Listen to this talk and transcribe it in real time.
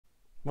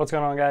What's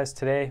going on, guys?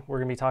 Today we're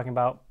going to be talking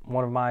about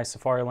one of my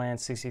Safariland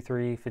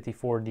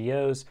 6354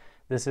 DOs.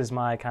 This is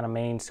my kind of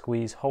main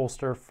squeeze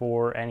holster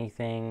for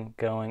anything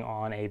going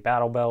on a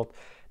battle belt.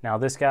 Now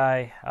this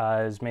guy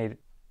has made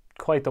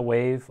quite the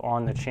wave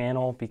on the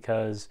channel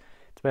because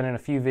it's been in a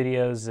few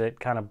videos that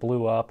kind of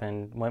blew up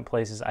and went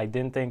places I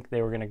didn't think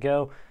they were going to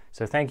go.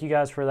 So thank you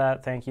guys for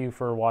that. Thank you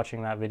for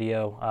watching that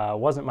video.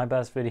 Wasn't my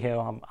best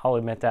video, I'll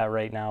admit that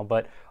right now,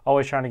 but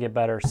always trying to get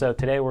better. So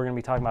today we're going to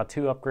be talking about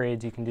two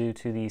upgrades you can do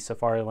to the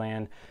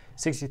Safariland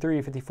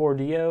 6354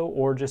 DO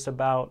or just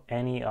about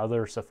any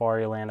other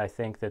Safariland I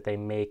think that they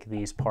make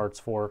these parts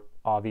for,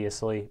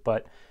 obviously.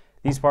 But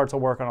these parts will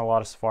work on a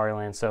lot of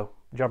Safariland. So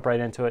jump right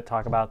into it,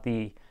 talk about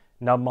the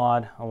Nub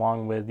Mod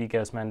along with the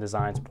Ghostmen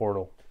Designs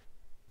portal.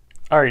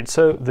 All right,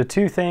 so the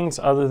two things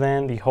other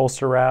than the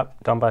holster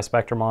wrap done by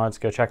Spectre Mods,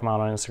 go check him out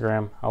on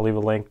Instagram. I'll leave a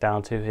link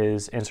down to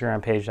his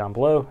Instagram page down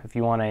below if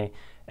you want a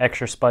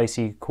extra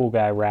spicy cool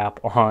guy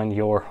wrap on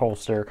your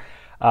holster.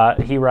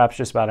 He wraps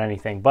just about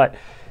anything. But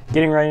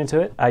getting right into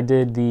it, I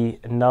did the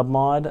Nub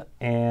Mod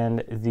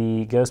and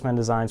the Ghostmen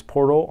Designs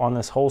portal on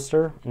this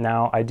holster.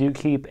 Now, I do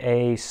keep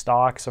a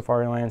stock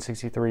Safariland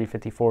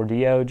 6354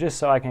 DO just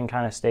so I can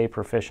kind of stay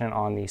proficient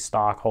on the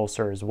stock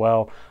holster as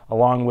well,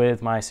 along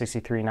with my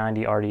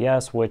 6390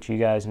 RDS, which you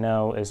guys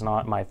know is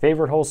not my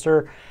favorite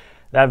holster.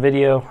 That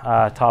video,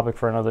 topic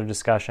for another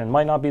discussion,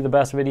 might not be the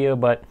best video,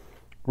 but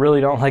really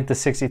don't like the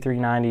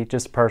 6390,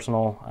 just a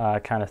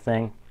personal kind of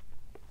thing.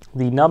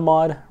 The Nub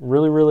Mod,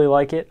 really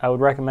like it. I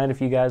would recommend,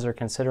 if you guys are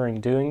considering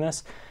doing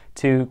this,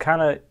 to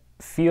kind of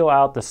feel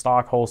out the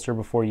stock holster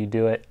before you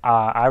do it.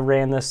 I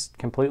ran this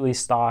completely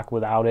stock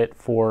without it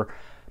for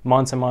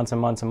months and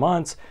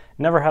months.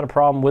 Never had a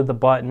problem with the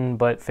button,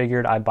 but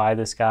figured I'd buy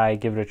this guy,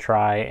 give it a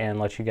try, and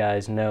let you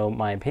guys know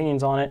my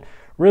opinions on it.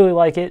 Really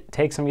like it.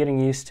 Takes some getting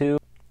used to.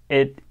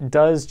 It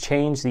does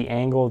change the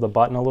angle of the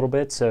button a little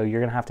bit, so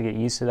you're gonna have to get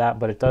used to that,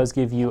 but it does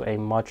give you a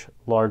much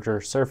larger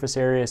surface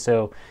area.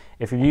 So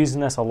if you're using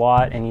this a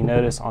lot and you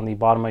notice on the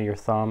bottom of your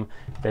thumb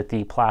that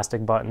the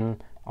plastic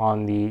button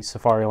on the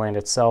Safariland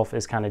itself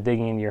is kind of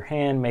digging into your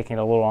hand, making it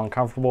a little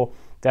uncomfortable,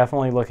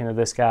 definitely look into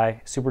this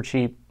guy. Super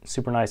cheap,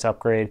 super nice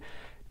upgrade.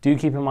 Do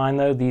keep in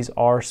mind though, these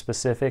are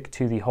specific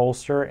to the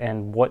holster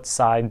and what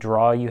side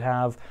draw you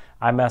have.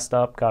 I messed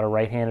up, got a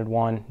right-handed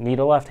one, need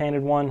a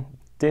left-handed one.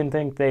 Didn't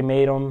think they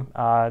made them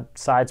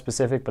side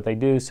specific, but they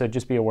do, so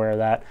just be aware of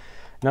that.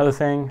 Another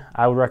thing,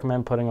 I would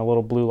recommend putting a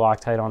little blue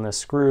Loctite on this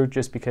screw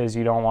just because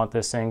you don't want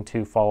this thing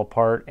to fall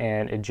apart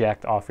and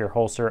eject off your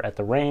holster at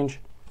the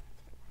range.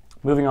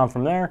 Moving on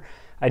from there,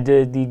 I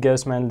did the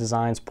Ghostmen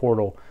Designs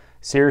portal.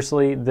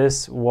 Seriously,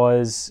 this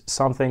was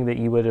something that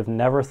you would have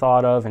never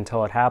thought of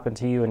until it happened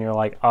to you and you're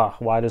like, oh,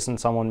 why doesn't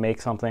someone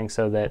make something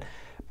so that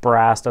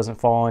brass doesn't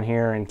fall in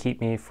here and keep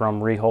me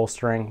from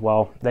reholstering?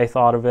 Well, they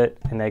thought of it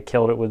and they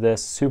killed it with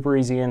this. Super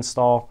easy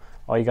install.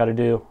 All you got to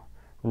do,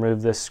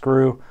 remove this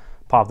screw,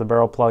 pop the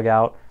barrel plug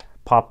out,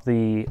 pop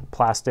the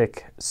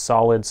plastic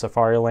solid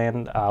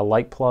Safariland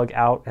light plug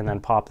out, and then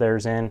pop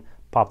theirs in,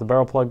 pop the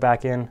barrel plug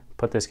back in,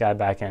 put this guy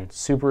back in.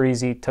 Super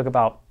easy. Took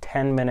about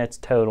 10 minutes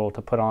total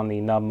to put on the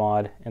Nub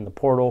Mod in the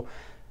portal.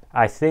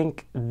 I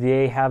think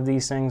they have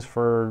these things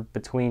for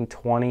between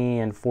 $20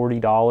 and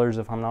 $40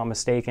 if I'm not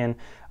mistaken.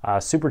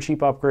 Super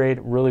cheap upgrade,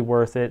 really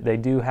worth it. They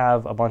do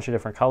have a bunch of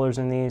different colors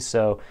in these,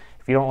 so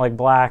if you don't like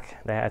black,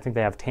 I think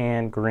they have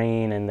tan,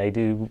 green, and they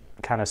do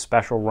kind of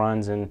special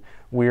runs in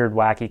weird,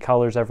 wacky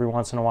colors every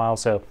once in a while,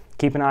 so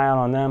keep an eye out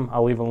on them.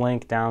 I'll leave a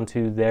link down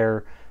to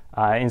their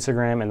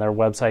Instagram and their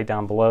website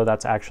down below.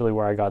 That's actually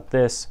where I got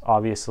this,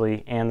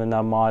 obviously, and the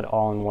Nub Mod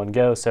all in one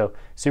go. So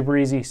super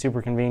easy,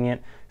 super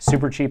convenient,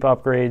 super cheap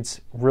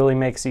upgrades. Really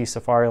makes these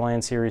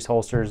Safariland series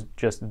holsters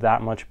just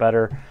that much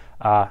better.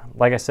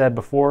 Like I said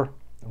before,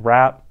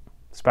 wrap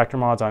Spectre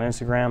Mods on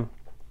Instagram.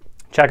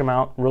 Check him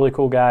out. Really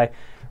cool guy.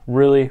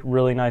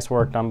 Really nice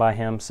work done by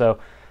him. So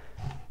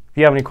if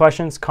you have any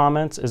questions,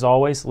 comments, as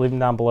always, leave them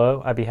down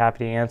below. I'd be happy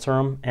to answer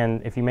them.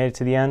 And if you made it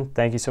to the end,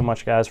 thank you so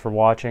much, guys, for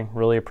watching.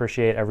 Really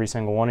appreciate every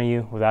single one of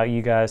you. Without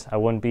you guys, I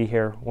wouldn't be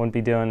here, wouldn't be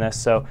doing this.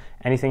 So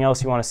anything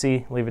else you want to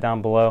see, leave it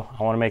down below.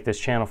 I want to make this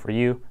channel for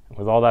you. And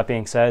with all that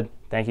being said,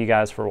 thank you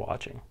guys for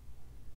watching.